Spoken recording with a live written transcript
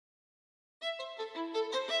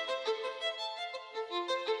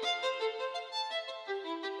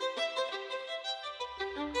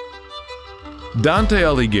Dante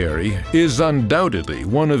Alighieri is undoubtedly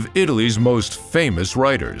one of Italy's most famous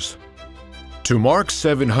writers. To mark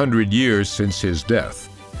 700 years since his death,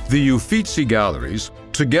 the Uffizi Galleries,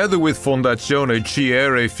 together with Fondazione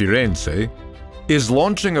CR Firenze, is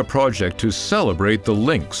launching a project to celebrate the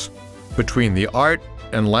links between the art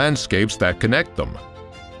and landscapes that connect them.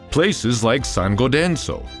 Places like San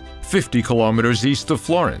Godenzo, 50 kilometers east of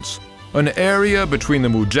Florence, an area between the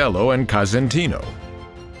Mugello and Casentino.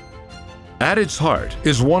 At its heart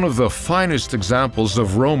is one of the finest examples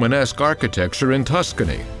of Romanesque architecture in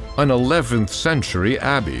Tuscany, an 11th century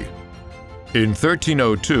abbey. In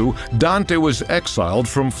 1302, Dante was exiled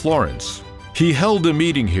from Florence. He held a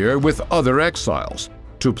meeting here with other exiles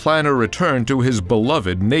to plan a return to his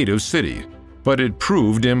beloved native city, but it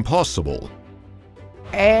proved impossible.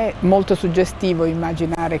 È molto suggestivo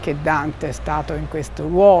immaginare che Dante è stato in questo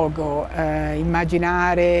luogo,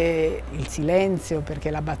 immaginare il silenzio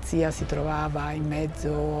perché l'abbazia si trovava in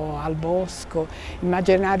mezzo al bosco,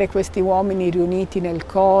 immaginare questi uomini riuniti nel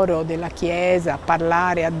coro della chiesa a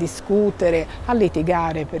parlare, a discutere, a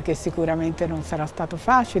litigare perché sicuramente non sarà stato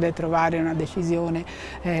facile trovare una decisione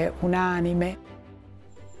unanime.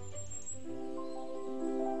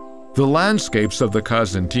 The landscapes of the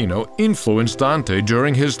Casentino influenced Dante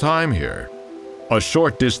during his time here. A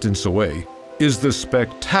short distance away is the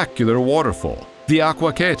spectacular waterfall, the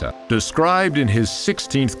Acquacheta, described in his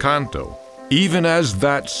 16th canto, even as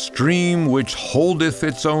that stream which holdeth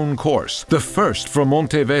its own course, the first from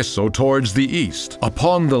Monteveso towards the east,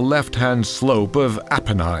 upon the left-hand slope of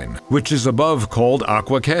Apennine, which is above called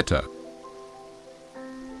Acquacheta.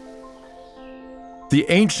 The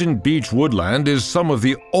ancient beech woodland is some of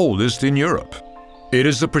the oldest in Europe. It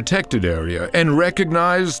is a protected area and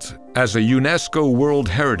recognized as a UNESCO World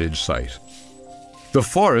Heritage Site. The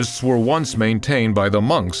forests were once maintained by the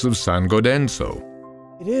monks of San Godenzo.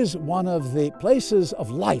 It is one of the places of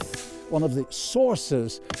life, one of the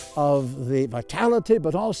sources of the vitality,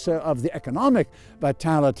 but also of the economic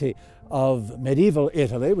vitality of medieval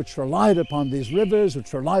Italy, which relied upon these rivers,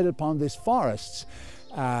 which relied upon these forests.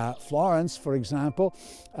 Florence, for example,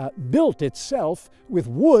 built itself with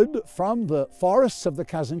wood from the forests of the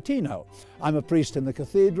Casentino. I'm a priest in the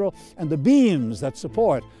cathedral, and the beams that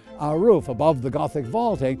support our roof above the Gothic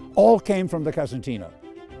vaulting all came from the Casentino.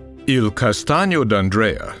 Il Castagno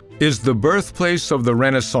d'Andrea is the birthplace of the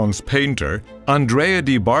Renaissance painter Andrea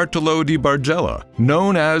di Bartolo di Bargella,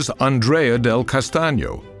 known as Andrea del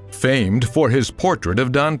Castagno, famed for his portrait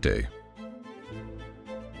of Dante.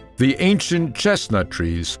 The ancient chestnut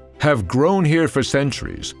trees have grown here for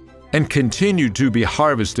centuries and continue to be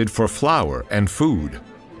harvested for flour and food.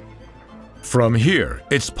 From here,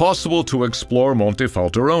 it's possible to explore Monte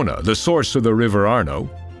Falterona, the source of the river Arno,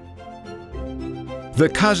 the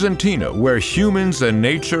Casentino, where humans and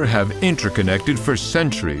nature have interconnected for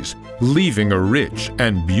centuries, leaving a rich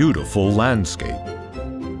and beautiful landscape.